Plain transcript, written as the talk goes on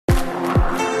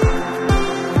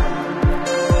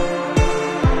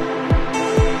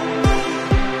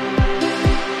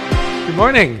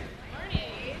Morning.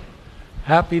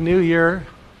 Happy New Year,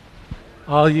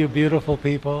 all you beautiful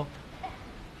people.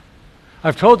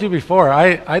 I've told you before,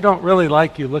 I don't really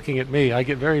like you looking at me. I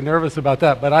get very nervous about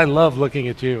that, but I love looking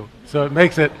at you. So it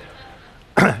makes it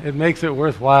it makes it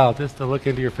worthwhile just to look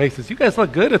into your faces. You guys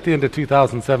look good at the end of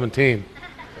 2017.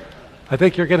 I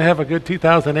think you're going to have a good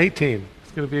 2018.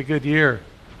 It's going to be a good year.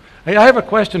 Hey, I have a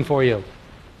question for you.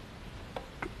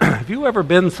 Have you ever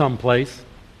been someplace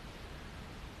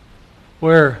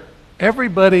where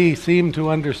everybody seemed to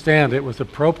understand it was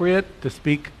appropriate to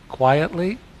speak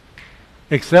quietly,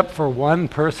 except for one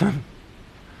person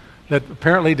that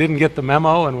apparently didn't get the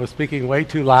memo and was speaking way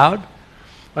too loud?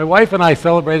 My wife and I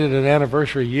celebrated an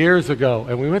anniversary years ago,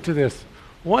 and we went to this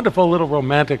wonderful little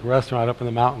romantic restaurant up in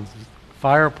the mountains.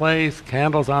 Fireplace,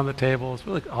 candles on the table. It's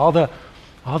really all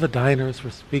the diners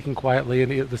were speaking quietly,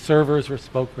 and the servers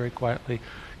spoke very quietly,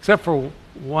 except for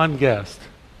one guest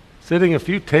sitting a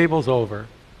few tables over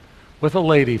with a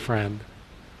lady friend.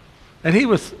 And he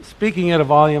was speaking at a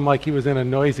volume like he was in a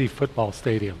noisy football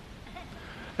stadium.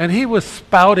 And he was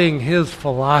spouting his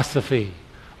philosophy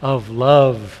of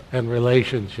love and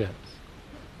relationships.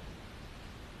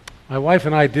 My wife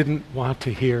and I didn't want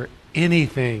to hear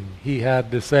anything he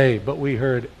had to say, but we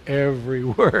heard every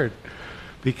word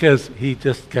because he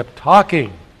just kept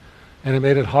talking, and it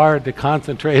made it hard to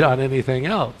concentrate on anything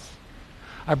else.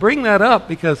 I bring that up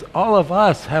because all of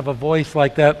us have a voice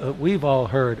like that we've all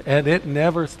heard, and it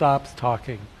never stops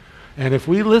talking. And if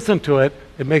we listen to it,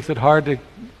 it makes it hard to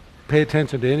pay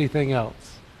attention to anything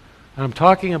else. And I'm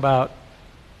talking about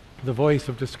the voice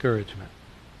of discouragement.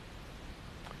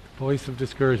 Voice of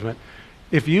discouragement.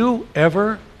 If you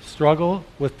ever struggle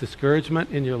with discouragement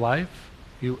in your life,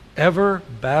 you ever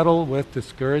battle with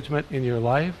discouragement in your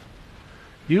life,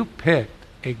 you picked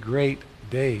a great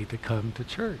day to come to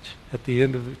church at the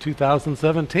end of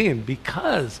 2017,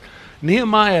 because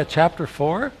Nehemiah chapter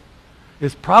 4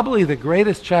 is probably the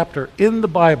greatest chapter in the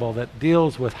Bible that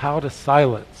deals with how to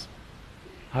silence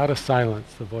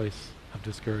the voice of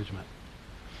discouragement.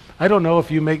 I don't know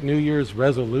if you make New Year's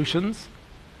resolutions,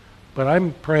 but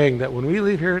I'm praying that when we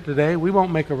leave here today, we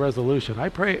won't make a resolution. I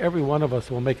pray every one of us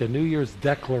will make a New Year's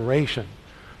declaration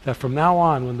that from now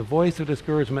on, when the voice of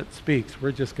discouragement speaks,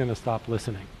 we're just going to stop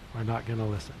listening. We're not going to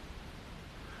listen.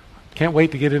 Can't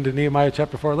wait to get into Nehemiah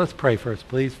chapter 4. Let's pray first,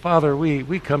 please. Father,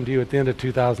 we come to you at the end of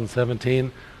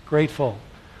 2017, grateful.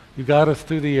 You got us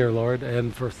through the year, Lord,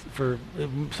 and for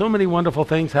so many wonderful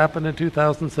things happened in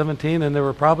 2017, and there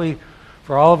were probably,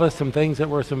 for all of us, some things that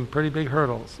were some pretty big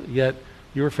hurdles, yet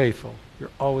you're faithful.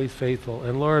 You're always faithful.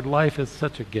 And Lord, life is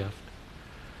such a gift.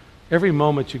 Every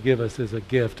moment you give us is a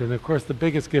gift. And of course, the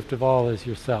biggest gift of all is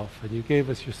yourself. And you gave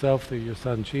us yourself through your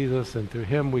Son, Jesus, and through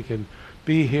him we can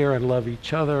be here and love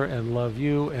each other and love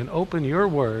you and open your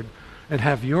word and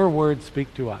have your word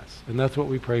speak to us. And that's what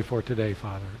we pray for today,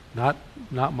 Father. Not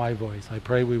my voice. I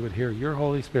pray we would hear your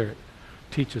Holy Spirit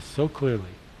teach us so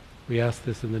clearly. We ask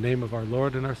this in the name of our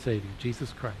Lord and our Savior,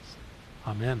 Jesus Christ.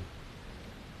 Amen.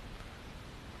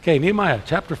 Okay, Nehemiah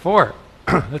chapter 4.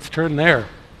 Let's turn there.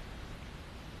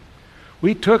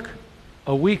 We took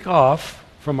a week off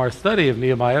from our study of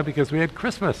Nehemiah because we had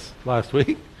Christmas last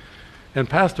week. And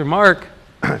Pastor Mark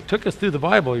took us through the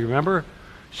Bible, you remember?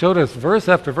 Showed us verse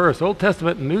after verse, Old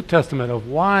Testament and New Testament, of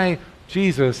why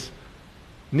Jesus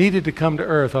needed to come to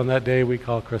earth on that day we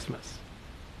call Christmas.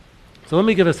 So let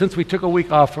me give us, since we took a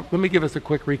week off, let me give us a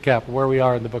quick recap of where we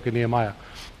are in the book of Nehemiah.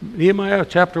 Nehemiah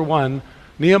chapter 1,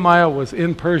 Nehemiah was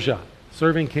in Persia,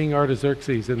 serving King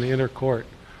Artaxerxes in the inner court.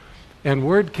 And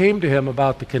word came to him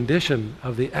about the condition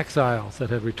of the exiles that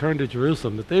had returned to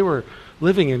Jerusalem, that they were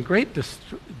living in great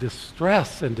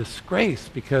distress and disgrace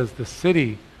because the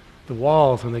city, the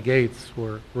walls and the gates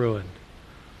were ruined.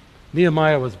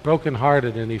 Nehemiah was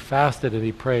brokenhearted, and he fasted and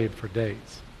he prayed for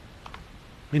days.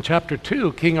 In chapter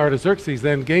 2, King Artaxerxes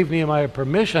then gave Nehemiah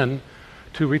permission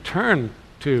to return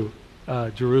to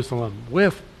Jerusalem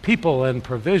with people and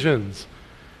provisions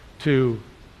to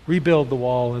rebuild the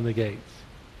wall and the gates.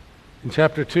 In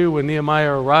chapter 2, when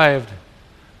Nehemiah arrived,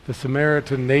 the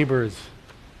Samaritan neighbors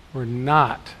were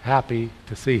not happy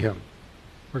to see him.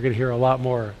 We're going to hear a lot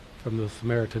more from the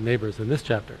Samaritan neighbors in this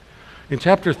chapter. In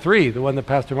chapter 3, the one that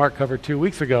Pastor Mark covered 2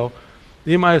 weeks ago,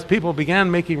 Nehemiah's people began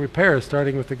making repairs,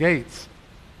 starting with the gates.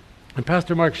 And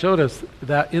Pastor Mark showed us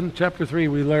that in chapter 3,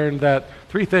 we learned that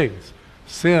three things.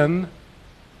 Sin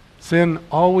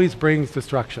always brings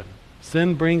destruction.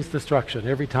 Sin brings destruction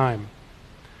every time.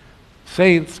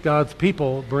 Saints, God's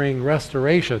people, bring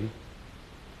restoration,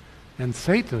 and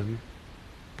Satan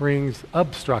brings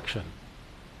obstruction.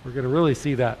 We're going to really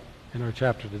see that in our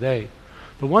chapter today.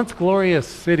 The once glorious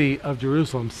city of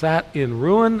Jerusalem sat in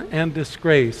ruin and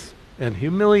disgrace and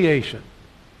humiliation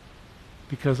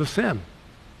because of sin.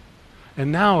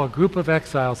 And now a group of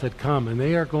exiles had come, and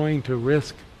they are going to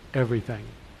risk everything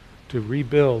to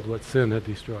rebuild what sin had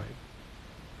destroyed.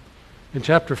 In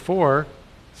chapter 4,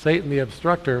 Satan the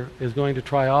obstructor is going to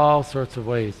try all sorts of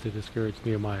ways to discourage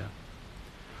Nehemiah.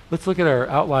 Let's look at our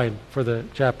outline for the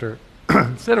chapter.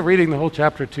 Instead of reading the whole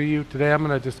chapter to you today, I'm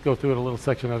going to just go through it a little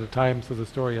section at a time so the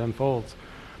story unfolds.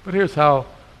 But here's how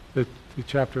the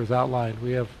chapter is outlined.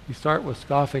 We start with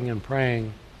scoffing and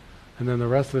praying, and then the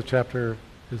rest of the chapter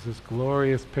is this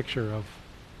glorious picture of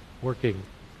working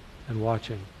and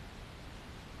watching.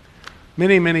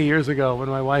 Many, many years ago, when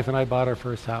my wife and I bought our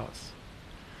first house,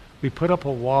 we put up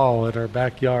a wall at our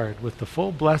backyard with the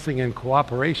full blessing and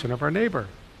cooperation of our neighbor.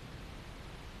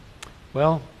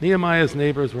 Well, Nehemiah's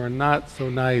neighbors were not so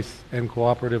nice and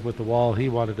cooperative with the wall he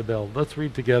wanted to build. Let's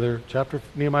read together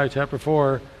Nehemiah chapter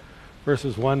 4,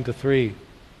 verses 1 to 3.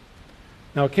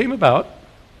 Now it came about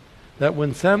that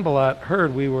when Sanballat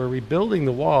heard we were rebuilding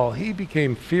the wall, he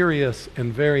became furious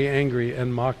and very angry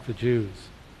and mocked the Jews.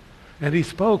 And he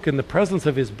spoke in the presence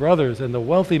of his brothers and the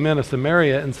wealthy men of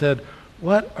Samaria and said,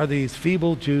 "What are these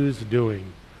feeble Jews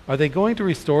doing? Are they going to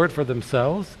restore it for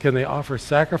themselves? Can they offer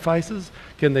sacrifices?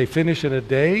 Can they finish in a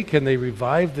day? Can they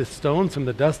revive the stones from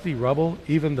the dusty rubble,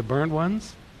 even the burnt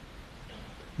ones?"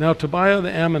 Now Tobiah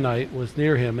the Ammonite was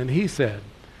near him, and he said,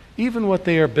 "Even what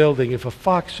they are building, if a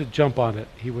fox should jump on it,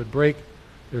 he would break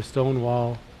their stone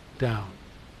wall down."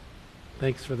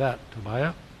 Thanks for that,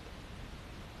 Tobiah.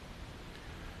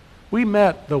 We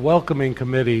met the welcoming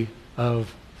committee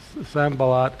of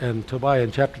Sanballat and Tobiah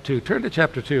in chapter 2. Turn to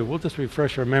chapter 2. We'll just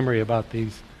refresh our memory about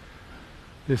this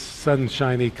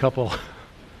sunshiny couple.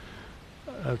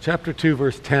 Chapter 2,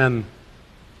 verse 10.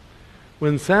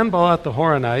 When Sanballat the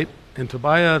Horonite and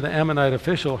Tobiah the Ammonite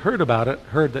official heard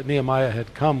that Nehemiah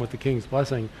had come with the king's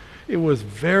blessing, it was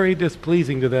very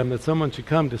displeasing to them that someone should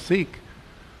come to seek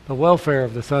the welfare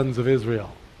of the sons of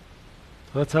Israel.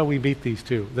 So that's how we meet these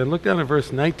two. Then look down at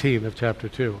verse 19 of chapter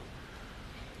 2.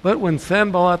 But when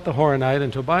Sanballat the Horonite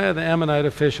and Tobiah the Ammonite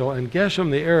official and Geshem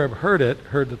the Arab heard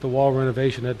that the wall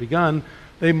renovation had begun,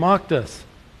 they mocked us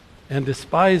and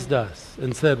despised us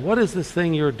and said, "What is this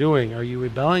thing you're doing? Are you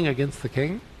rebelling against the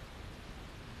king?"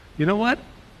 You know what?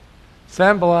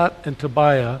 Sanballat and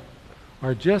Tobiah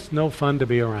are just no fun to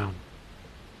be around.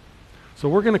 So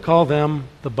we're going to call them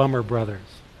the Bummer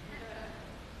Brothers.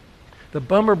 The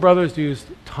Bummer Brothers used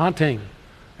taunting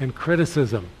and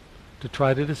criticism to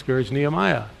try to discourage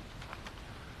Nehemiah.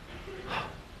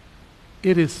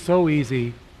 It is so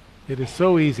easy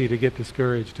to get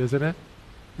discouraged, isn't it?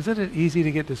 Isn't it easy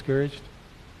to get discouraged?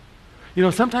 You know,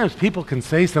 sometimes people can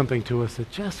say something to us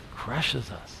that just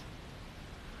crushes us.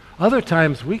 Other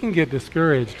times we can get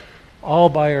discouraged all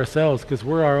by ourselves because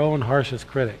we're our own harshest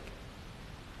critic.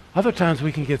 Other times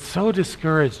we can get so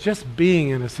discouraged just being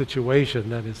in a situation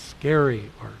that is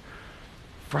scary or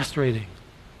frustrating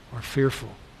or fearful.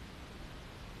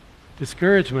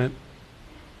 Discouragement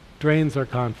drains our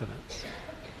confidence.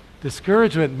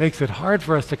 Discouragement makes it hard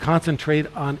for us to concentrate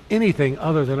on anything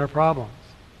other than our problems.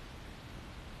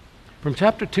 From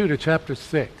chapter 2 to chapter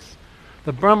 6,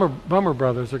 the Bummer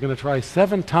brothers are going to try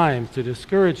 7 times to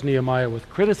discourage Nehemiah with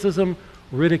criticism,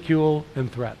 ridicule,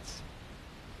 and threats.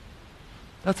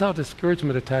 That's how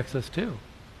discouragement attacks us too.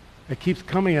 It keeps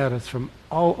coming at us from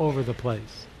all over the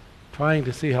place, trying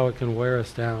to see how it can wear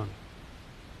us down.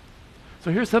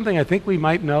 So here's something I think we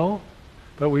might know,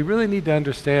 but we really need to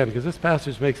understand, because this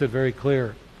passage makes it very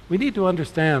clear. We need to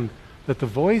understand that the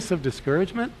voice of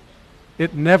discouragement,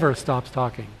 it never stops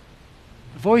talking.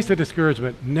 The voice of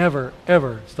discouragement never,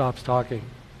 ever stops talking.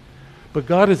 But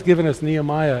God has given us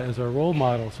Nehemiah as our role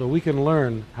model so we can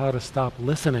learn how to stop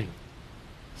listening.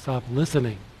 Stop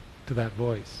listening to that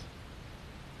voice.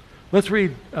 Let's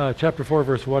read chapter 4,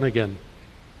 verse 1 again.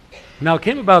 Now it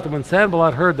came about that when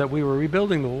Sanballat heard that we were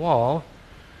rebuilding the wall,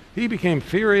 he became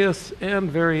furious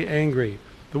and very angry.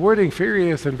 The wording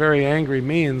furious and very angry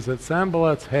means that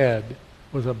Sanballat's head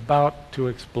was about to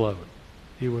explode.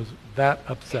 He was that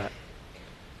upset.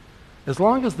 As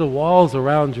long as the walls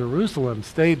around Jerusalem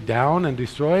stayed down and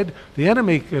destroyed, the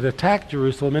enemy could attack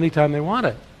Jerusalem anytime they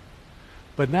wanted.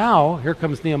 But now, here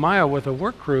comes Nehemiah with a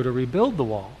work crew to rebuild the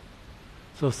wall.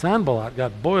 So Sanballat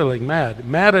got boiling mad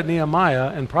at Nehemiah,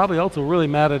 and probably also really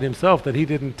mad at himself that he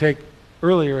didn't take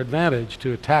earlier advantage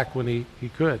to attack when he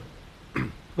could.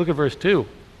 Look at verse 2.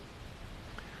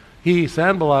 He,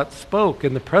 Sanballat, spoke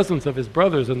in the presence of his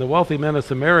brothers and the wealthy men of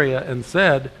Samaria and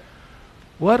said,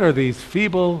 "What are these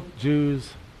feeble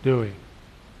Jews doing?"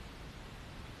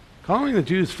 Calling the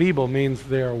Jews feeble means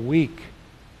they are weak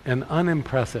and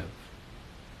unimpressive.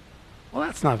 Well,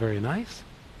 that's not very nice.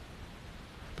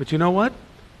 But you know what?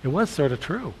 It was sort of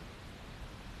true.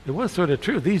 It was sort of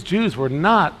true. These Jews were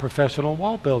not professional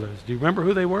wall builders. Do you remember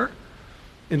who they were?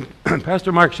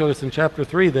 Pastor Mark showed us in chapter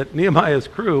 3 that Nehemiah's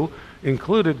crew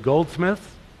included goldsmiths,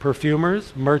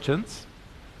 perfumers, merchants,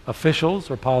 officials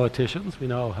or politicians. We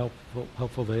know how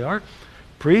helpful they are.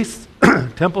 Priests,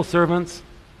 temple servants,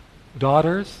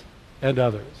 daughters, and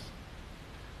others.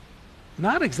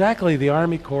 Not exactly the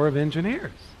Army Corps of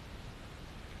Engineers.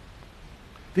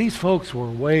 These folks were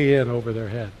way in over their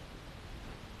head.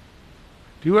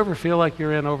 Do you ever feel like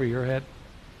you're in over your head?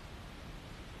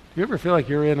 Do you ever feel like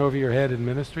you're in over your head in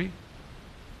ministry?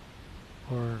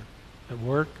 Or at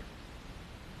work?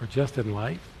 Or just in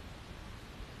life?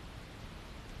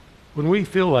 When we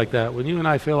feel like that, when you and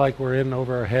I feel like we're in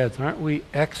over our heads, aren't we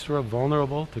extra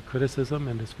vulnerable to criticism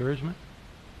and discouragement?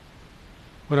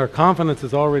 When our confidence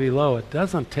is already low, it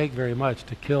doesn't take very much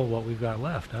to kill what we've got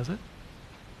left, does it?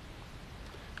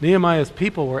 Nehemiah's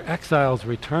people were exiles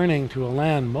returning to a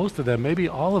land most of them, maybe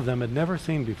all of them, had never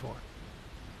seen before.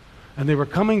 And they were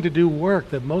coming to do work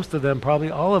that most of them,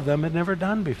 probably all of them, had never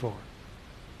done before.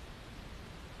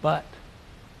 But,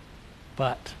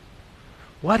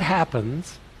 what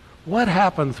happens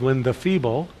when the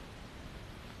feeble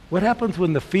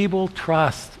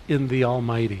trust in the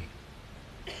Almighty?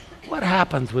 What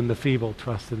happens when the feeble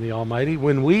trust in the Almighty?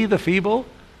 When we, the feeble,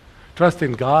 trust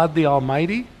in God the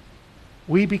Almighty,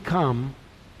 we become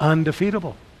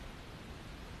undefeatable.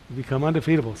 We become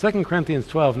undefeatable. 2 Corinthians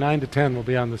 12, 9-10 will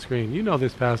be on the screen. You know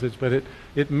this passage, but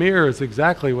it mirrors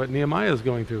exactly what Nehemiah is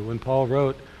going through when Paul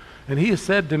wrote, "And he has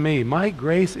said to me, my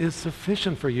grace is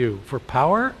sufficient for you, for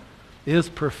power is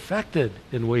perfected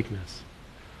in weakness.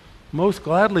 Most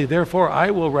gladly, therefore,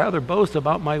 I will rather boast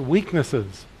about my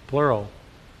weaknesses," plural,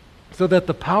 "so that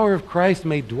the power of Christ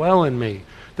may dwell in me.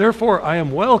 Therefore, I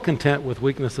am well content with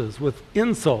weaknesses, with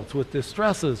insults, with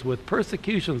distresses, with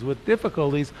persecutions, with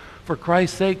difficulties, for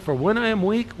Christ's sake. For when I am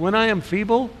weak, when I am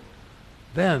feeble,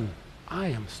 then I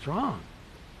am strong."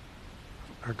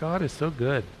 Our God is so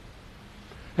good.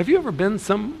 Have you ever been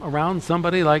around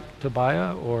somebody like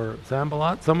Tobiah or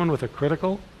Sanballat, someone with a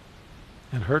critical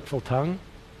and hurtful tongue?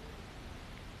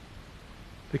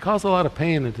 They cause a lot of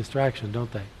pain and distraction,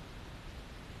 don't they?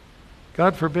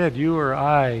 God forbid you or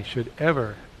I should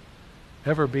ever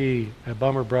be a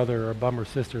bummer brother or a bummer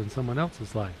sister in someone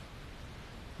else's life.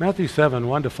 Matthew 7,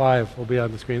 1-5 will be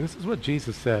on the screen. This is what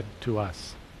Jesus said to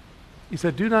us. He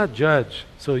said, "Do not judge,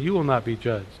 so you will not be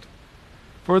judged.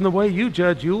 For in the way you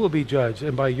judge, you will be judged,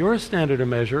 and by your standard of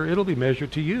measure, it'll be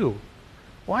measured to you.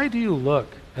 Why do you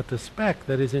look at the speck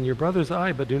that is in your brother's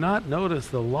eye, but do not notice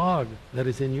the log that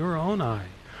is in your own eye?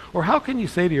 Or how can you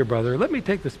say to your brother, 'Let me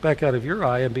take the speck out of your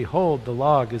eye,' and behold, the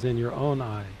log is in your own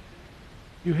eye?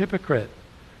 You hypocrite,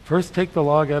 first take the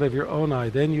log out of your own eye,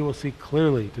 then you will see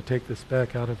clearly to take the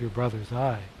speck out of your brother's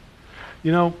eye."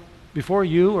 You know, before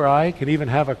you or I can even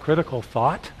have a critical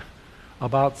thought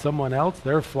about someone else,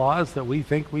 their flaws that we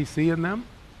think we see in them,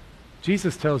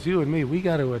 Jesus tells you and me we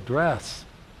got to address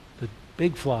the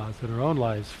big flaws in our own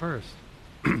lives first.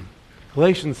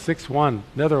 Galatians 6:1,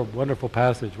 another wonderful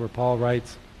passage where Paul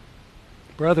writes,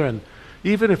 "Brethren,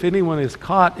 even if anyone is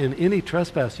caught in any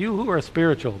trespass, you who are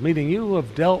spiritual," meaning you who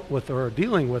have dealt with or are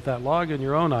dealing with that log in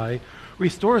your own eye,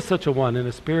 "restore such a one in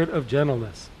a spirit of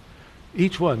gentleness,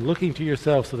 each one looking to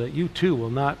yourself so that you too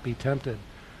will not be tempted."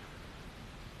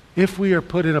 If we are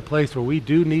put in a place where we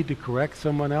do need to correct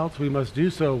someone else, we must do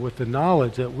so with the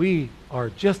knowledge that we are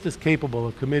just as capable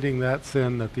of committing that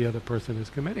sin that the other person is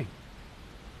committing.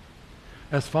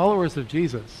 As followers of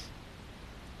Jesus,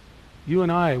 you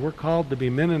and I, we're called to be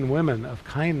men and women of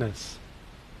kindness,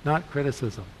 not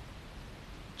criticism.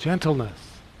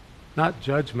 Gentleness, not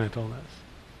judgmentalness.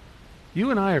 You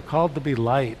and I are called to be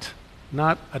light,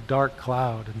 not a dark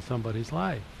cloud in somebody's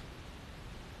life.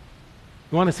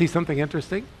 You want to see something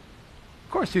interesting?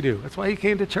 Of course you do. That's why you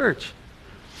came to church.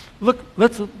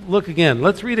 Let's look again.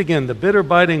 Let's read again the bitter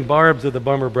biting barbs of the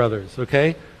Bummer brothers,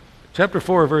 okay? Chapter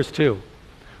 4, verse 2.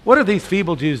 What are these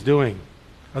feeble Jews doing?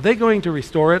 Are they going to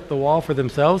restore it, the wall, for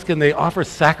themselves? Can they offer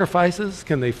sacrifices?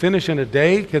 Can they finish in a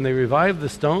day? Can they revive the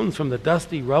stones from the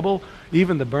dusty rubble,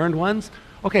 even the burned ones?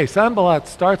 Okay, Sanballat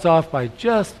starts off by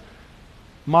just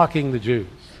mocking the Jews.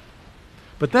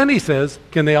 But then he says,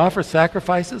 can they offer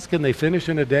sacrifices? Can they finish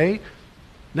in a day?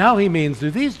 Now he means,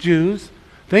 do these Jews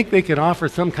think they can offer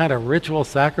some kind of ritual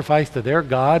sacrifice to their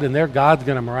God and their God's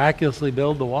going to miraculously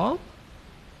build the wall?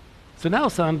 So now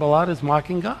Sanballat is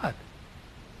mocking God.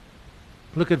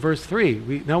 Look at verse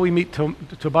 3. Now we meet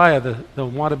Tobiah, the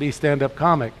wannabe stand-up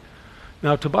comic.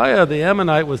 Now Tobiah the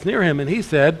Ammonite was near him, and he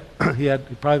said,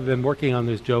 he'd probably been working on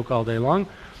this joke all day long,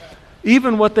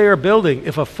 even what they are building,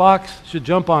 if a fox should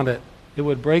jump on it, it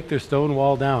would break their stone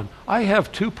wall down. I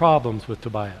have two problems with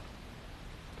Tobiah.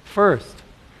 First,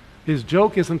 his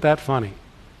joke isn't that funny.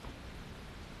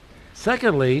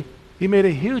 Secondly, he made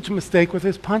a huge mistake with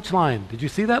his punchline. Did you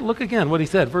see that? Look again what he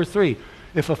said, verse 3.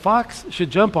 If a fox should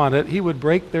jump on it, he would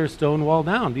break their stone wall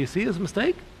down. Do you see his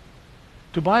mistake?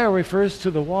 Tobiah refers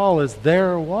to the wall as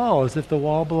their wall, as if the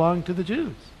wall belonged to the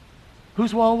Jews.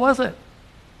 Whose wall was it?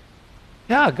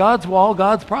 Yeah, God's wall,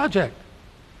 God's project.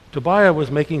 Tobiah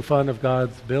was making fun of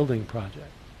God's building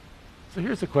project. So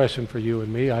here's a question for you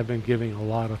and me I've been giving a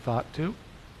lot of thought to.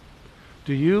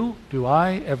 Do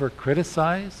I ever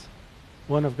criticize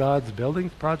one of God's building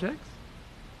projects?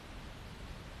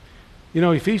 You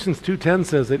know, Ephesians 2:10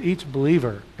 says that each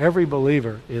believer, every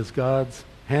believer, is God's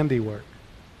handiwork.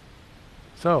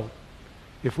 So,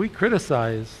 if we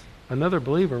criticize another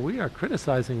believer, we are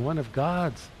criticizing one of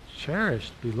God's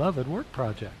cherished, beloved work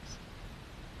projects.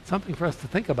 Something for us to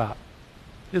think about,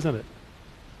 isn't it?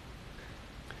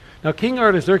 Now, King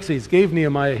Artaxerxes gave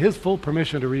Nehemiah his full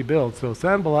permission to rebuild, so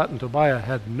Sanballat and Tobiah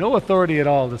had no authority at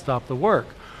all to stop the work.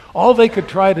 All they could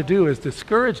try to do is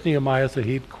discourage Nehemiah so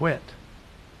he'd quit.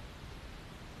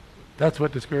 That's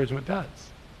what discouragement does.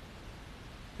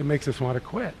 It makes us want to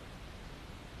quit.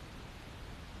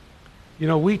 You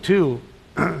know, we too,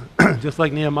 just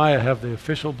like Nehemiah, have the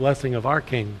official blessing of our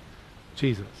King,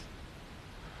 Jesus.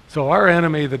 So our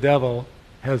enemy, the devil,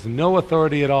 has no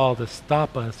authority at all to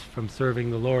stop us from serving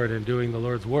the Lord and doing the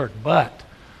Lord's work. But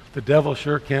the devil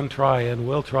sure can try and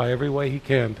will try every way he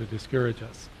can to discourage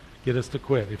us, get us to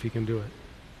quit if he can do it.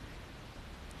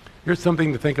 Here's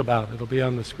something to think about. It'll be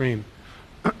on the screen.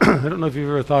 I don't know if you've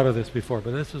ever thought of this before,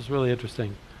 but this is really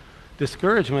interesting.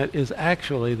 Discouragement is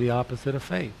actually the opposite of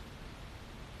faith.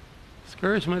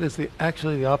 Discouragement is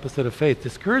actually the opposite of faith.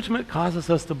 Discouragement causes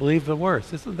us to believe the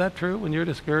worst. Isn't that true? When you're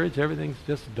discouraged, everything's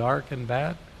just dark and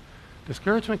bad.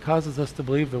 Discouragement causes us to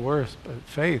believe the worst, but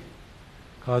faith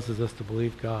causes us to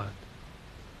believe God.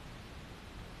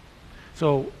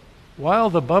 So while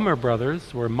the Bummer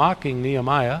brothers were mocking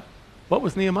Nehemiah, what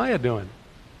was Nehemiah doing?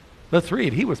 Let's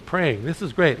read. He was praying. This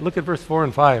is great. Look at verse 4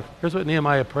 and 5. Here's what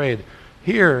Nehemiah prayed.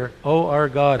 Hear, O our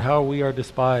God, how we are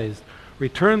despised.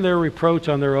 Return their reproach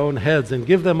on their own heads and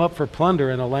give them up for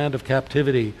plunder in a land of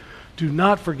captivity. Do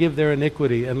not forgive their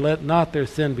iniquity and let not their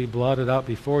sin be blotted out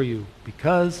before you,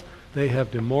 because they have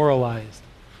demoralized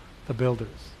the builders.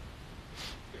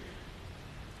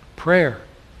 Prayer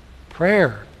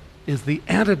is the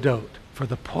antidote for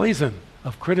the poison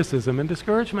of criticism and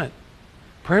discouragement.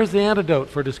 Prayer is the antidote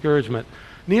for discouragement.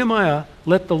 Nehemiah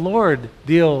let the Lord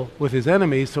deal with his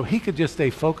enemies so he could just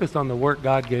stay focused on the work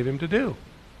God gave him to do.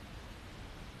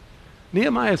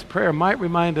 Nehemiah's prayer might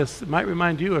remind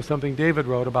you of something David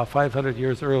wrote about 500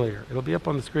 years earlier. It'll be up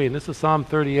on the screen. This is Psalm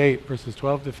 38, verses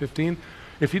 12 to 15.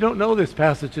 If you don't know this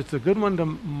passage, it's a good one to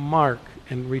mark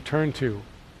and return to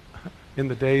in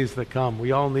the days that come.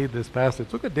 We all need this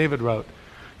passage. Look what David wrote.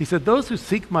 He said, those who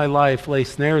seek my life lay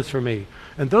snares for me,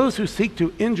 and those who seek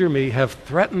to injure me have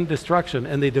threatened destruction,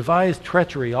 and they devise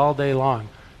treachery all day long,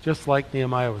 just like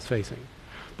Nehemiah was facing.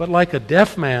 But like a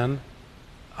deaf man,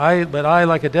 I,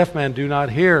 like a deaf man, do not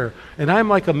hear, and I am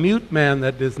like a mute man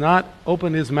that does not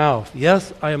open his mouth.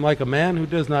 Yes, I am like a man who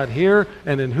does not hear,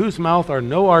 and in whose mouth are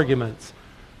no arguments.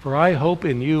 For I hope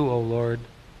in you, O Lord.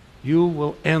 You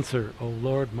will answer, O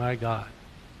Lord my God.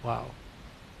 Wow.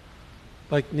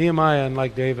 Like Nehemiah and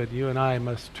like David, you and I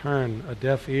must turn a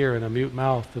deaf ear and a mute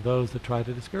mouth to those that try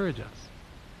to discourage us.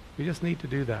 We just need to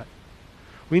do that.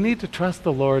 We need to trust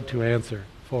the Lord to answer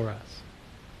for us.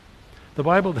 The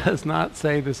Bible does not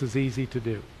say this is easy to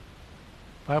do.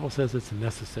 The Bible says it's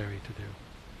necessary to do.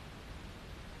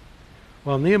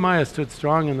 While Nehemiah stood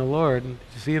strong in the Lord, you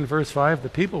see in verse 5, the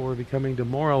people were becoming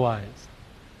demoralized.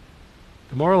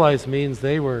 Demoralized means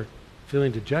they were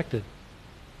feeling dejected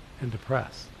and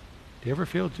depressed. Do you ever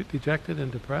feel dejected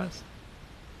and depressed?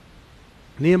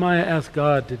 Nehemiah asked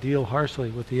God to deal harshly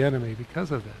with the enemy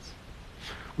because of this.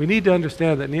 We need to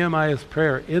understand that Nehemiah's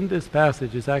prayer in this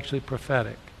passage is actually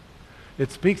prophetic.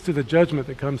 It speaks to the judgment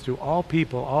that comes to all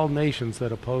people, all nations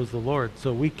that oppose the Lord.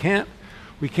 So we can't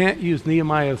use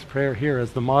Nehemiah's prayer here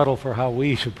as the model for how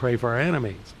we should pray for our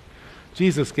enemies.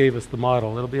 Jesus gave us the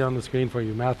model. It'll be on the screen for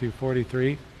you. Matthew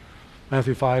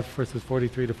 5, verses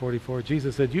 43 to 44.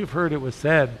 Jesus said, you've heard it was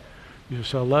said, you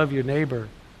shall love your neighbor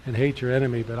and hate your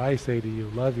enemy, but I say to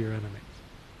you, love your enemies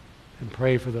and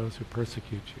pray for those who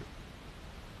persecute you.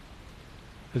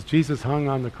 As Jesus hung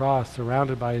on the cross,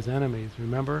 surrounded by his enemies,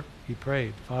 remember, he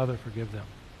prayed, Father, forgive them.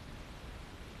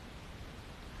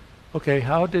 Okay,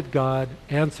 how did God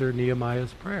answer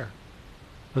Nehemiah's prayer?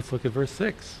 Let's look at verse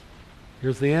 6.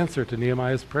 Here's the answer to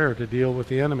Nehemiah's prayer to deal with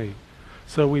the enemy.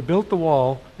 So we built the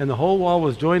wall, and the whole wall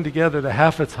was joined together to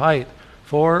half its height,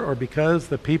 for or because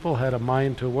the people had a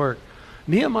mind to work.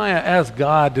 Nehemiah asked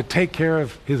God to take care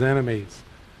of his enemies.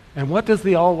 And what does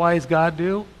the all-wise God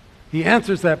do? He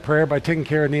answers that prayer by taking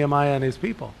care of Nehemiah and his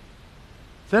people.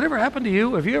 Has that ever happened to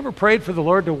you? Have you ever prayed for the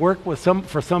Lord to work with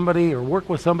somebody or work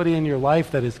with somebody in your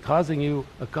life that is causing you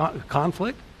a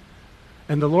conflict?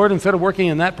 And the Lord, instead of working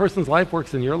in that person's life,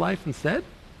 works in your life instead?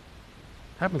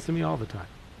 Happens to me all the time.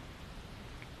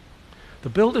 The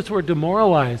builders were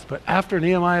demoralized, but after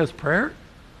Nehemiah's prayer,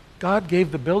 God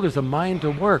gave the builders a mind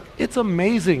to work. It's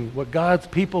amazing what God's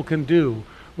people can do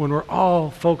when we're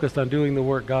all focused on doing the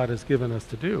work God has given us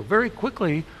to do. Very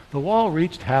quickly, the wall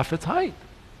reached half its height.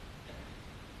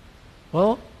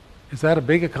 Well, is that a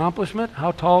big accomplishment?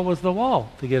 How tall was the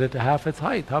wall to get it to half its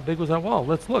height? How big was that wall?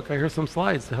 Let's look. I hear some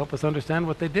slides to help us understand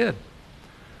what they did.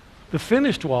 The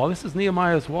finished wall, this is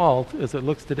Nehemiah's wall as it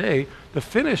looks today, the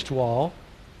finished wall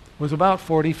was about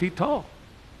 40 feet tall.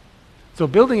 So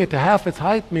building it to half its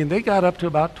height, they got up to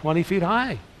about 20 feet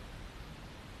high.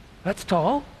 That's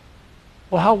tall.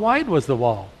 Well, how wide was the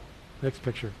wall? Next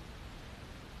picture.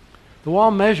 The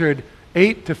wall measured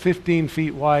 8 to 15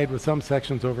 feet wide with some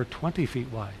sections over 20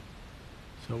 feet wide.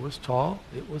 So it was tall,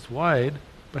 it was wide,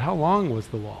 but how long was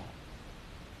the wall?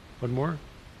 One more.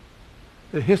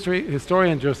 The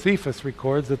historian Josephus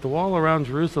records that the wall around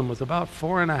Jerusalem was about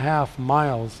 4.5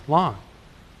 miles long.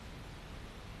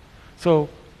 So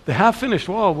the half-finished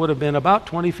wall would have been about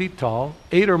 20 feet tall,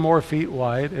 8 or more feet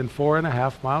wide, and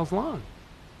 4.5 miles long.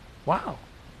 Wow.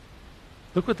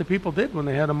 Look what the people did when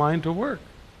they had a mind to work.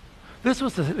 This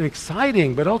was an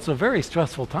exciting but also very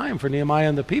stressful time for Nehemiah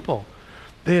and the people.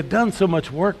 They had done so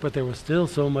much work, but there was still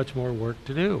so much more work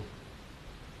to do.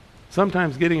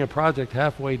 Sometimes getting a project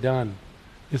halfway done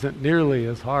isn't nearly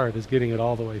as hard as getting it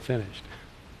all the way finished.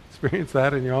 Experience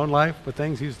that in your own life with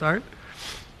things you start?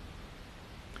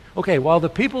 Okay, while the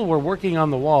people were working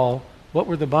on the wall, what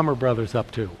were the Bummer brothers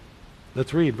up to?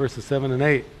 Let's read verses 7 and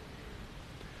 8.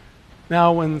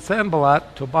 Now when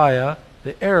Sanballat, Tobiah,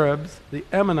 the Arabs, the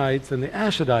Ammonites, and the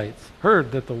Ashdodites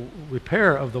heard that the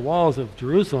repair of the walls of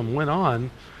Jerusalem went on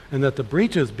and that the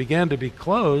breaches began to be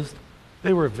closed,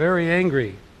 they were very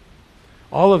angry.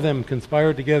 All of them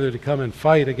conspired together to come and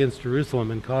fight against Jerusalem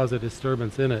and cause a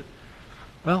disturbance in it.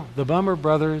 Well, the Bummer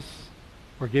brothers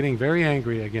were getting very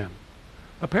angry again.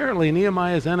 Apparently,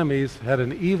 Nehemiah's enemies had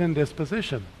an even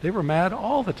disposition. They were mad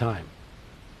all the time.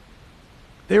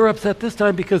 They were upset this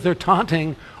time because their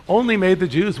taunting only made the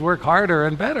Jews work harder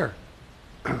and better.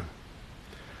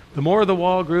 The more the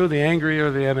wall grew, the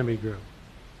angrier the enemy grew.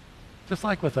 Just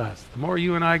like with us. The more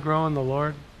you and I grow in the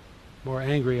Lord, the more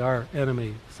angry our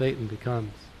enemy, Satan,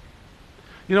 becomes.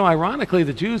 Ironically,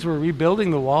 the Jews were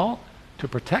rebuilding the wall to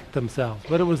protect themselves,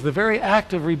 but it was the very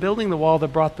act of rebuilding the wall that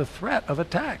brought the threat of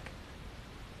attack.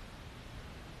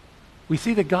 We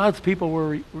see that God's people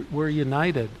were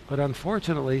united, but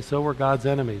unfortunately, so were God's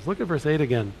enemies. Look at verse 8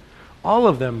 again. All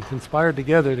of them conspired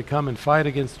together to come and fight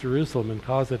against Jerusalem and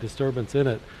cause a disturbance in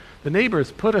it. The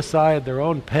neighbors put aside their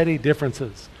own petty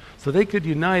differences so they could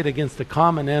unite against the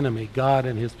common enemy, God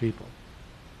and his people.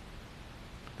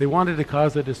 They wanted to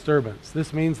cause a disturbance.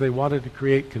 This means they wanted to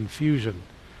create confusion.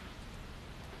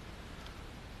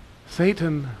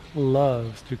 Satan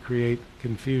loves to create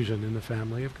confusion in the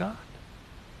family of God.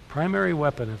 Primary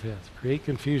weapon of his, create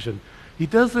confusion. He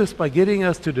does this by getting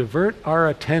us to divert our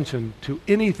attention to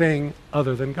anything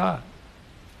other than God.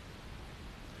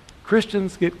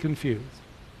 Christians get confused,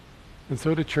 and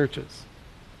so do churches,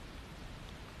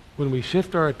 when we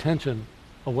shift our attention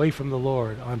away from the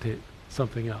Lord onto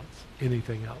something else,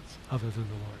 anything else other than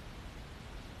the Lord.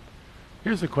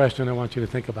 Here's a question I want you to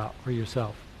think about for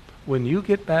yourself. When you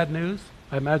get bad news,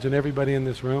 I imagine everybody in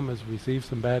this room has received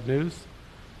some bad news.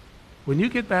 When you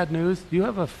get bad news, do you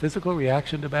have a physical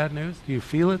reaction to bad news? Do you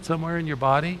feel it somewhere in your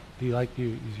body? Do you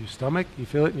your stomach? You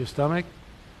feel it in your stomach?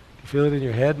 You feel it in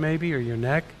your head maybe, or your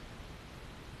neck?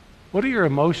 What do your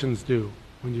emotions do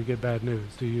when you get bad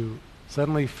news? Do you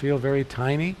suddenly feel very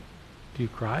tiny? Do you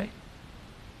cry?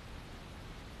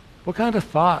 What kind of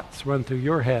thoughts run through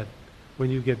your head when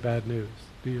you get bad news?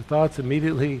 Do your thoughts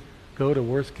immediately go to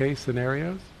worst case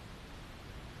scenarios?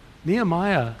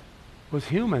 Nehemiah was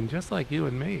human just like you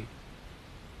and me.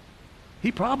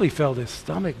 He probably felt his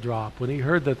stomach drop when he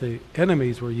heard that the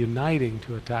enemies were uniting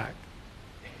to attack.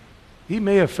 He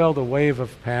may have felt a wave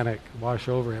of panic wash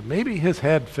over him. Maybe his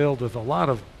head filled with a lot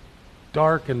of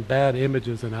dark and bad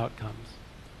images and outcomes.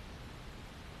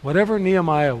 Whatever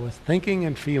Nehemiah was thinking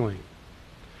and feeling,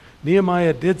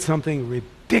 Nehemiah did something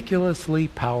ridiculously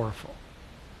powerful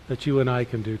that you and I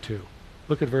can do too.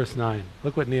 Look at verse 9.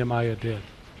 Look what Nehemiah did.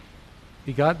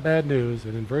 He got bad news,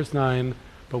 and in verse 9,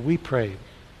 but we prayed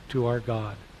to our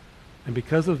God. And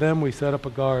because of them, we set up a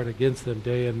guard against them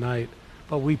day and night.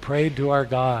 But we prayed to our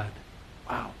God.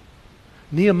 Wow.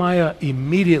 Nehemiah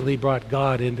immediately brought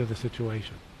God into the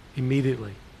situation.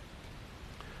 Immediately.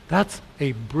 That's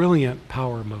a brilliant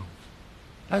power move.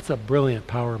 That's a brilliant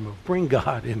power move. Bring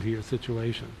God into your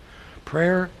situation.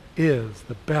 Prayer is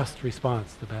the best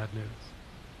response to bad news.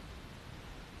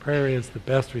 Prayer is the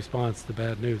best response to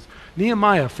bad news.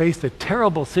 Nehemiah faced a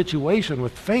terrible situation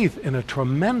with faith in a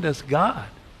tremendous God.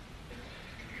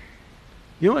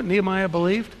 You know what Nehemiah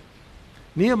believed?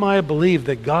 Nehemiah believed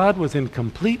that God was in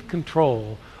complete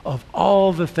control of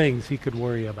all the things he could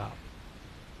worry about.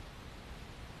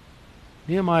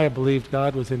 Nehemiah believed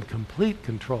God was in complete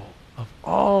control of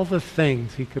all the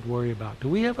things he could worry about. Do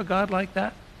we have a God like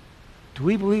that? Do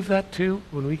we believe that too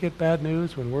when we get bad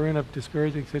news, when we're in a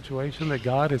discouraging situation, that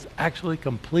God is actually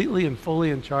completely and fully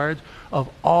in charge of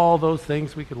all those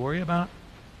things we could worry about?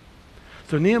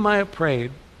 So Nehemiah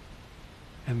prayed,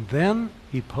 and then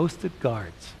he posted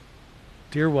guards.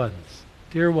 Dear ones,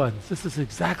 this is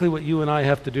exactly what you and I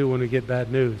have to do when we get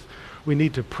bad news. We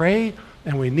need to pray,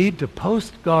 and we need to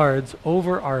post guards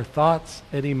over our thoughts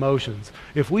and emotions.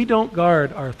 If we don't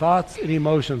guard our thoughts and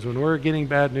emotions when we're getting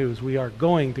bad news, we are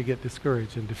going to get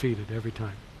discouraged and defeated every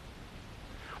time.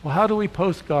 Well, how do we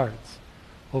post guards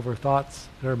over thoughts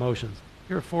and our emotions?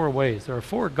 Here are 4 ways. There are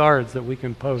 4 guards that we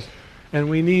can post, and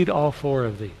we need all 4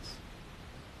 of these.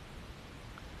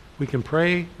 We can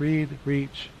pray, read,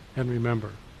 reach, and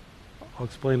remember. I'll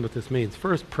explain what this means.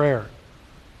 First, prayer.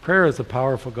 Prayer is a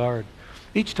powerful guard.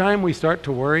 Each time we start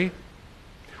to worry,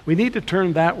 we need to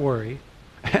turn that worry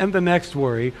and the next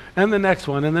worry and the next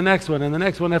one and the next one and the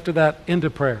next one after that into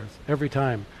prayers every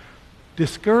time.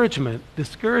 Discouragement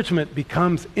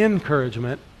becomes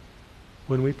encouragement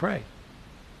when we pray.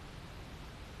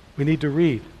 We need to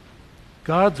read.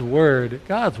 God's word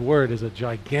is a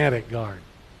gigantic guard.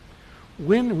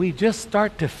 When we just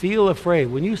start to feel afraid,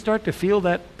 when you start to feel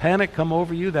that panic come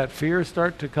over you, that fear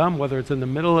start to come, whether it's in the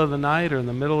middle of the night or in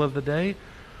the middle of the day,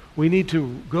 we need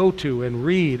to go to and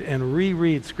read and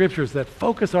reread scriptures that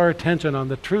focus our attention on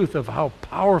the truth of how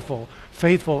powerful,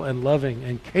 faithful, and loving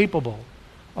and capable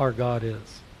our God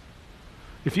is.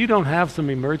 If you don't have some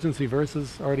emergency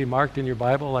verses already marked in your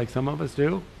Bible like some of us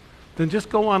do, then just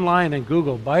go online and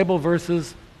Google Bible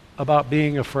verses about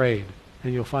being afraid.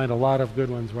 And you'll find a lot of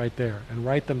good ones right there. And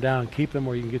write them down. Keep them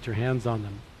where you can get your hands on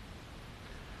them.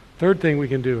 Third thing we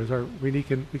can do is we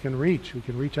can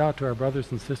reach out to our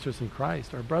brothers and sisters in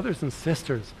Christ. Our brothers and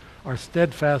sisters are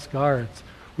steadfast guards.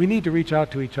 We need to reach out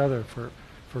to each other for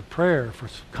prayer, for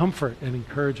comfort and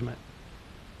encouragement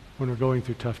when we're going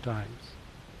through tough times.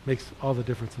 Makes all the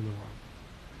difference in the world.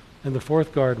 And the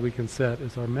fourth guard we can set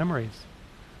is our memories.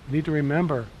 We need to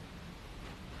remember.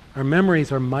 Our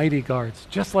memories are mighty guards,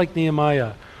 just like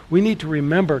Nehemiah. We need to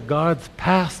remember God's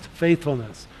past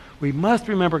faithfulness. We must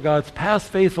remember God's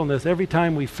past faithfulness every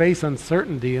time we face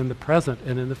uncertainty in the present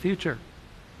and in the future.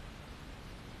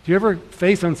 Do you ever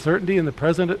face uncertainty in the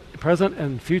present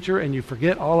and future and you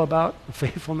forget all about the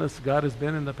faithfulness God has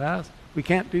been in the past? We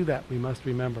can't do that. We must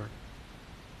remember.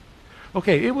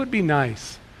 Okay, it would be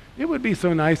nice. It would be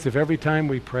so nice if every time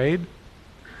we prayed,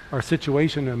 our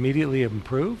situation immediately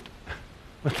improved.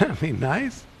 Wouldn't that be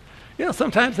nice? You know,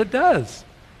 sometimes it does.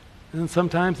 And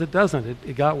sometimes it doesn't.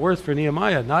 It got worse for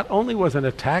Nehemiah. Not only was an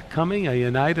attack coming, a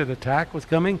united attack was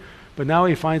coming, but now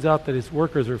he finds out that his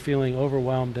workers are feeling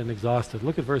overwhelmed and exhausted.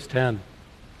 Look at verse 10.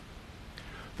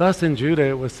 Thus in Judah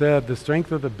it was said, the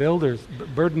strength of the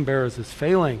burden bearers is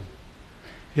failing.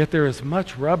 Yet there is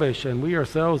much rubbish, and we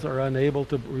ourselves are unable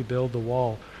to rebuild the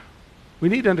wall. We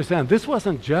need to understand, this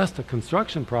wasn't just a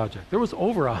construction project. There was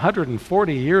over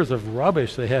 140 years of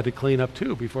rubbish they had to clean up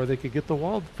too before they could get the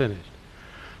wall finished.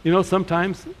 You know,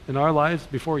 sometimes in our lives,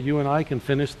 before you and I can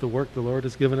finish the work the Lord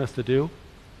has given us to do,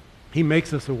 He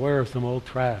makes us aware of some old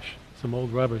trash, some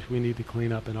old rubbish we need to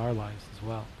clean up in our lives as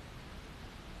well.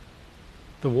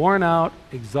 The worn out,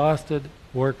 exhausted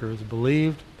workers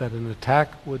believed that an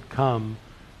attack would come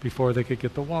before they could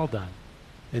get the wall done.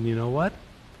 And you know what?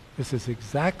 This is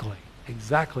exactly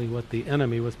what the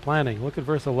enemy was planning. Look at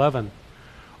verse 11.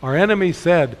 Our enemy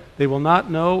said, they will not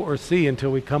know or see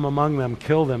until we come among them,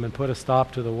 kill them, and put a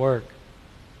stop to the work.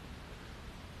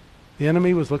 The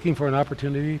enemy was looking for an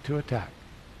opportunity to attack.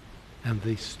 And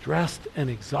the stressed and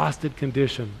exhausted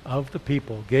condition of the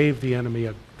people gave the enemy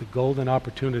the golden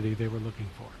opportunity they were looking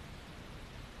for.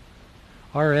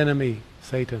 Our enemy,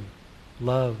 Satan,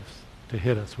 loves to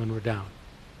hit us when we're down.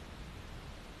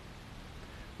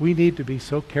 We need to be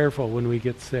so careful when we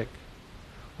get sick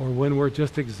or when we're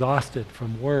just exhausted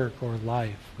from work or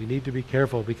life. We need to be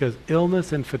careful because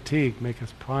illness and fatigue make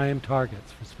us prime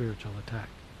targets for spiritual attack.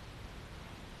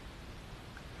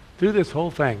 Through this whole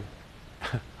thing,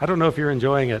 I don't know if you're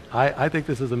enjoying it. I think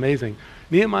this is amazing.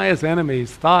 Nehemiah's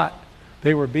enemies thought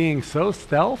they were being so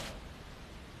stealth,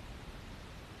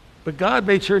 but God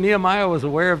made sure Nehemiah was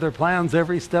aware of their plans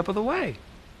every step of the way.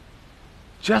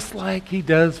 Just like he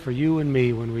does for you and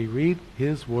me when we read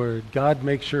his word, God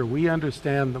makes sure we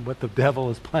understand what the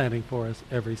devil is planning for us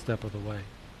every step of the way.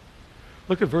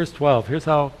 Look at verse 12. Here's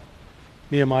how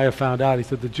Nehemiah found out. He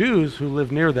said, the Jews who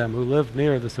lived near them, who lived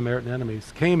near the Samaritan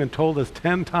enemies, came and told us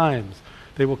 10 times,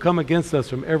 they will come against us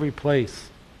from every place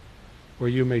where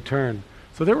you may turn.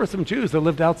 So there were some Jews that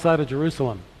lived outside of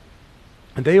Jerusalem,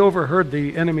 and they overheard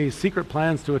the enemy's secret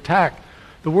plans to attack.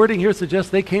 The wording here suggests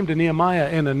they came to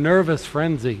Nehemiah in a nervous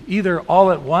frenzy, either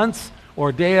all at once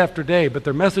or day after day, but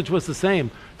their message was the same.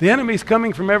 The enemy's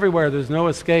coming from everywhere, there's no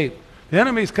escape. The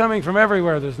enemy's coming from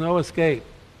everywhere, there's no escape.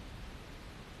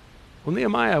 Well,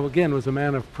 Nehemiah, again, was a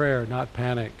man of prayer, not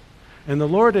panic. And the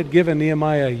Lord had given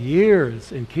Nehemiah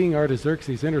years in King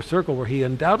Artaxerxes' inner circle where he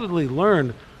undoubtedly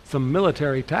learned some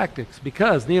military tactics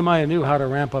because Nehemiah knew how to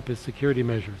ramp up his security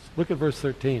measures. Look at verse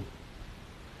 13.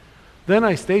 Then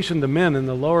I stationed the men in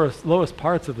the lowest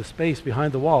parts of the space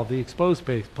behind the wall, the exposed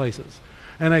places.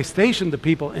 And I stationed the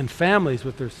people in families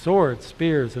with their swords,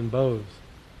 spears, and bows.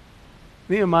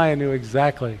 Nehemiah knew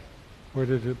exactly where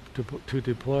to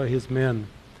deploy his men.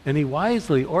 And he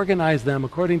wisely organized them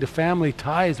according to family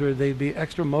ties where they'd be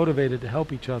extra motivated to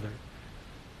help each other.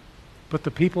 But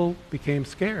the people became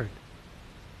scared.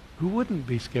 Who wouldn't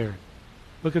be scared?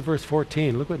 Look at verse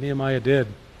 14. Look what Nehemiah did.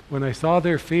 When I saw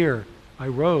their fear, I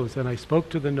rose and I spoke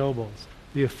to the nobles,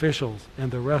 the officials,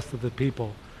 and the rest of the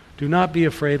people. Do not be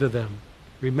afraid of them.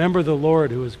 Remember the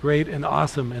Lord who is great and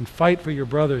awesome, and fight for your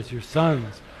brothers, your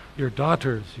sons, your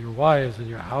daughters, your wives, and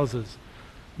your houses.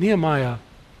 Nehemiah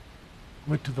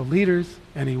went to the leaders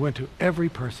and he went to every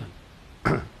person.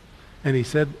 And he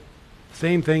said the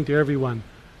same thing to everyone.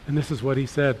 And this is what he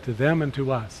said to them and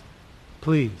to us.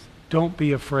 Please, don't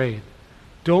be afraid.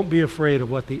 Don't be afraid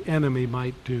of what the enemy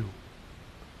might do.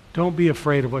 Don't be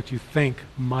afraid of what you think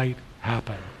might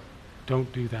happen.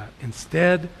 Don't do that.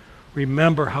 Instead,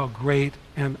 remember how great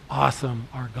and awesome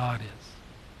our God is.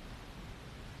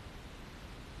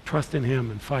 Trust in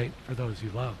him and fight for those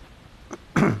you love.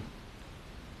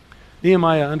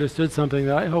 Nehemiah understood something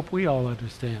that I hope we all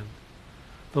understand.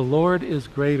 The Lord is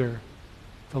greater.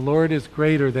 The Lord is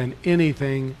greater than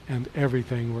anything and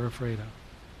everything we're afraid of.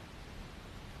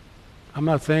 I'm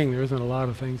not saying there isn't a lot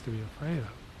of things to be afraid of.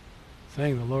 I'm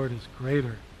saying the Lord is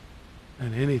greater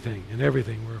than anything and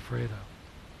everything we're afraid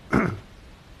of.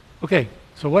 Okay,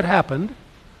 so what happened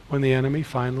when the enemy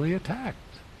finally attacked?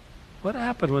 What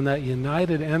happened when that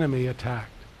united enemy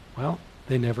attacked? Well,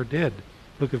 they never did.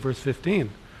 Look at verse 15.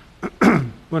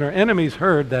 When our enemies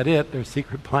heard that their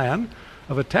secret plan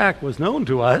of attack was known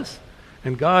to us,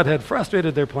 and God had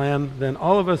frustrated their plan, then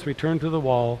all of us returned to the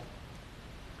wall,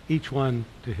 each one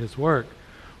to his work.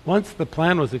 Once the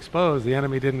plan was exposed, the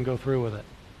enemy didn't go through with it.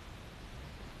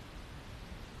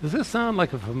 Does this sound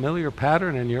like a familiar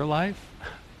pattern in your life?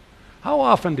 How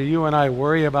often do you and I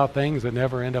worry about things that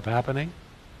never end up happening?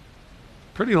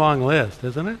 Pretty long list,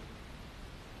 isn't it?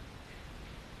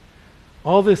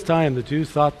 All this time, the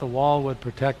Jews thought the wall would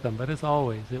protect them, but as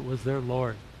always, it was their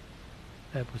Lord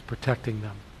that was protecting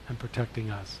them and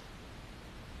protecting us.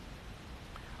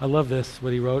 I love this,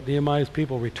 what he wrote. Nehemiah's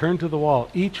people returned to the wall,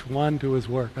 each one to his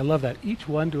work. I love that, each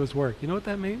one to his work. You know what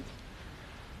that means?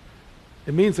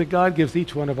 It means that God gives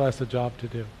each one of us a job to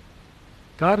do.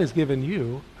 God has given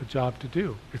you a job to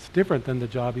do. It's different than the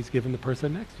job he's given the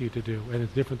person next to you to do, and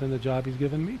it's different than the job he's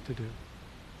given me to do.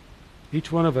 Each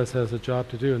one of us has a job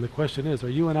to do, and the question is, are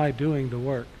you and I doing the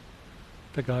work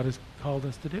that God has called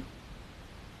us to do?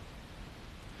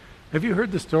 Have you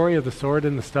heard the story of the sword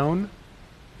and the stone?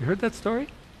 You heard that story?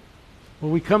 Well,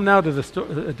 we come now to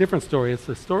a different story. It's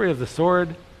the story of the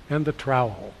sword and the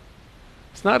trowel.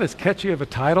 It's not as catchy of a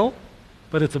title,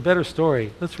 but it's a better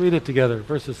story. Let's read it together,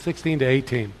 verses 16 to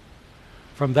 18.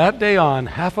 From that day on,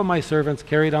 half of my servants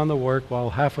carried on the work,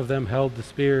 while half of them held the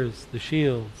spears, the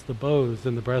shields, the bows,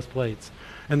 and the breastplates,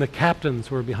 and the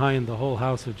captains were behind the whole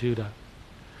house of Judah.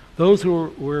 Those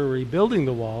who were rebuilding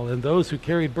the wall and those who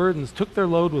carried burdens took their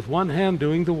load with one hand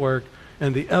doing the work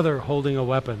and the other holding a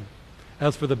weapon.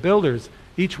 As for the builders,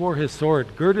 each wore his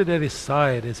sword girded at his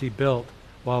side as he built,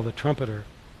 while the trumpeter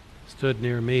stood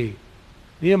near me.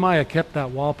 Nehemiah kept that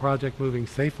wall project moving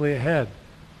safely ahead.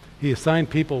 He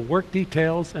assigned people work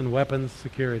details and weapons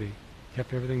security.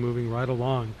 Kept everything moving right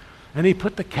along. And he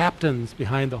put the captains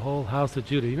behind the whole house of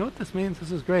Judah. You know what this means?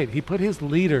 This is great. He put his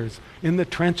leaders in the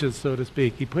trenches, so to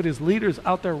speak. He put his leaders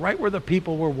out there right where the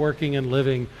people were working and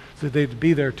living, so they'd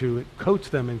be there to coach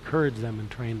them, encourage them,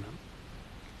 and train them.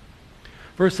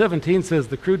 Verse 17 says,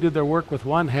 the crew did their work with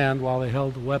one hand while they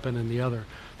held the weapon in the other.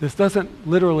 This doesn't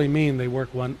literally mean they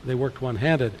worked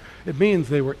one-handed. It means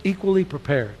they were equally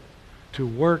prepared to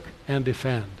work and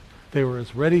defend. They were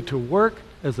as ready to work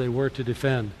as they were to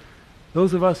defend.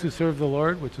 Those of us who serve the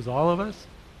Lord, which is all of us,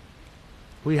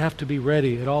 we have to be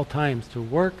ready at all times to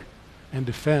work and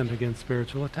defend against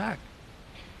spiritual attack.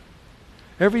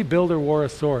 Every builder wore a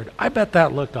sword. I bet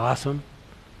that looked awesome.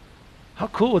 How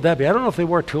cool would that be? I don't know if they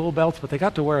wore tool belts, but they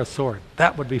got to wear a sword.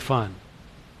 That would be fun.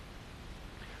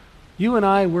 You and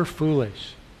I, we're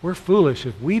foolish. We're foolish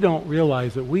if we don't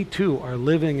realize that we too are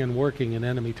living and working in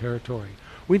enemy territory.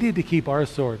 We need to keep our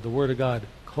sword, the Word of God,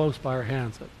 close by our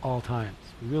hands at all times.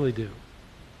 We really do.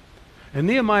 And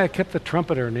Nehemiah kept the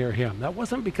trumpeter near him. That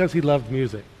wasn't because he loved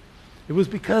music. It was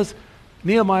because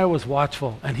Nehemiah was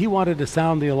watchful, and he wanted to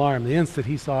sound the alarm the instant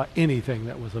he saw anything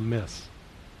that was amiss.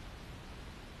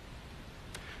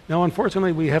 Now,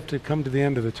 unfortunately, we have to come to the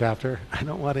end of the chapter. I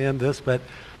don't want to end this, but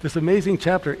this amazing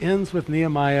chapter ends with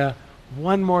Nehemiah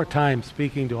one more time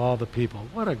speaking to all the people.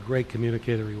 What a great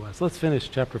communicator he was. Let's finish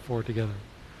chapter 4 together.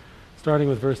 Starting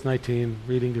with verse 19,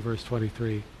 reading to verse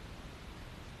 23.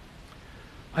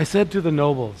 I said to the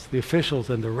nobles, the officials,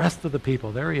 and the rest of the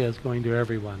people, there he is going to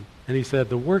everyone, and he said,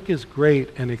 the work is great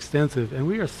and extensive, and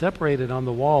we are separated on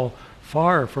the wall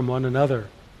far from one another.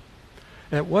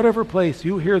 At whatever place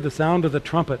you hear the sound of the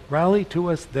trumpet, rally to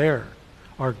us there.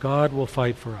 Our God will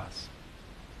fight for us.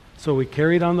 So we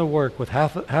carried on the work, with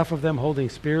half of them holding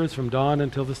spears from dawn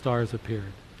until the stars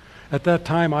appeared. At that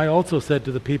time I also said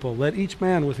to the people, let each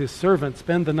man with his servant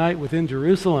spend the night within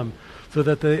Jerusalem, so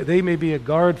that they may be a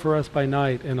guard for us by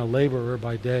night and a laborer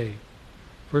by day.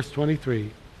 Verse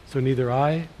 23, so neither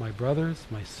I, my brothers,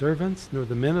 my servants, nor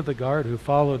the men of the guard who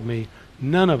followed me,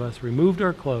 none of us removed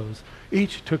our clothes.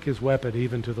 Each took his weapon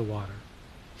even to the water.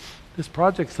 This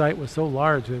project site was so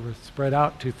large they were spread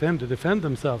out too thin to defend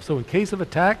themselves. So in case of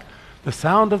attack, the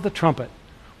sound of the trumpet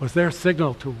was their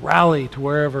signal to rally to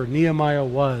wherever Nehemiah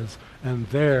was, and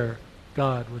there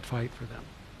God would fight for them.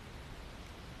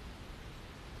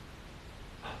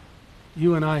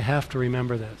 You and I have to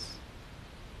remember this.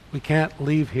 We can't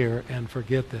leave here and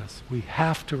forget this. We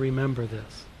have to remember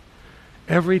this.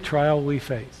 Every trial we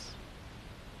face,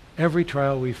 every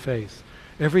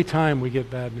time we get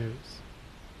bad news,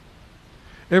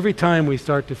 every time we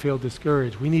start to feel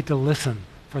discouraged, we need to listen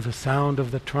for the sound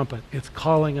of the trumpet. It's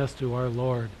calling us to our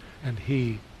Lord, and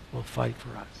He will fight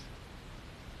for us.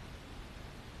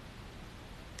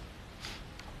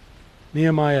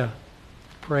 Nehemiah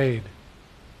prayed,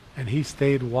 and he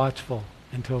stayed watchful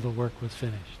until the work was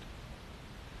finished.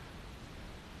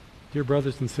 Dear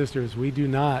brothers and sisters, we do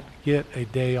not get a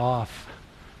day off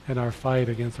in our fight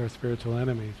against our spiritual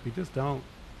enemies. We just don't.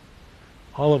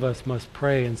 All of us must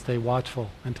pray and stay watchful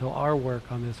until our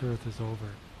work on this earth is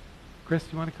over. Chris,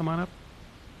 you want to come on up?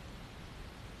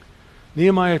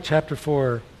 Nehemiah chapter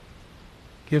 4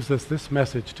 gives us this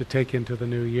message to take into the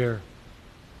new year.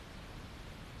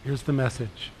 Here's the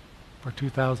message for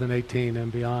 2018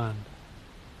 and beyond.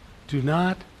 Do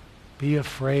not be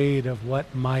afraid of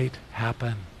what might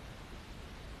happen.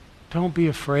 Don't be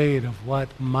afraid of what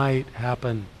might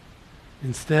happen.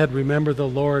 Instead, remember the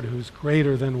Lord who's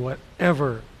greater than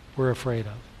whatever we're afraid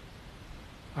of.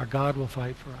 Our God will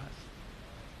fight for us.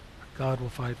 Our God will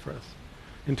fight for us.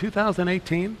 In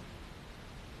 2018,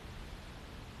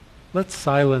 let's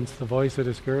silence the voice of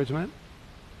discouragement.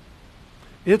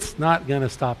 It's not going to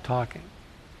stop talking.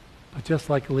 But just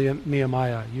like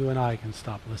Nehemiah, you and I can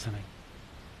stop listening.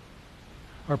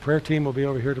 Our prayer team will be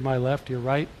over here to my left, to your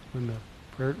right, when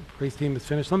the praise team is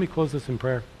finished. Let me close this in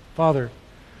prayer. Father,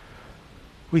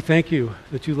 we thank you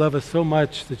that you love us so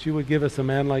much that you would give us a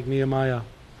man like Nehemiah,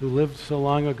 who lived so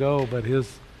long ago, but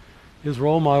his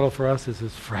role model for us is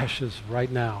as fresh as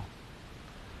right now.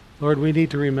 Lord, we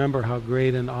need to remember how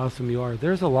great and awesome you are.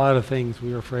 There's a lot of things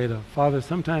we're afraid of. Father,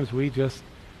 sometimes we just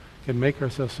can make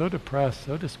ourselves so depressed,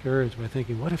 so discouraged by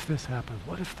thinking, what if this happens?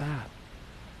 What if that?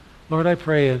 Lord, I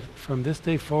pray from this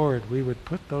day forward we would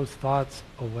put those thoughts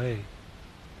away.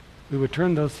 We would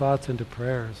turn those thoughts into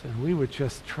prayers, and we would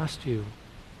just trust you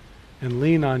and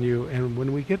lean on you. And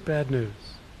when we get bad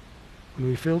news, when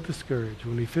we feel discouraged,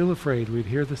 when we feel afraid, we'd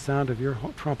hear the sound of your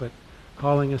trumpet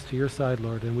calling us to your side,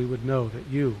 Lord, and we would know that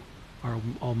you, our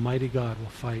Almighty God, will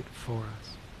fight for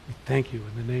us. We thank you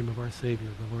in the name of our Savior,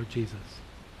 the Lord Jesus.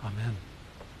 Amen.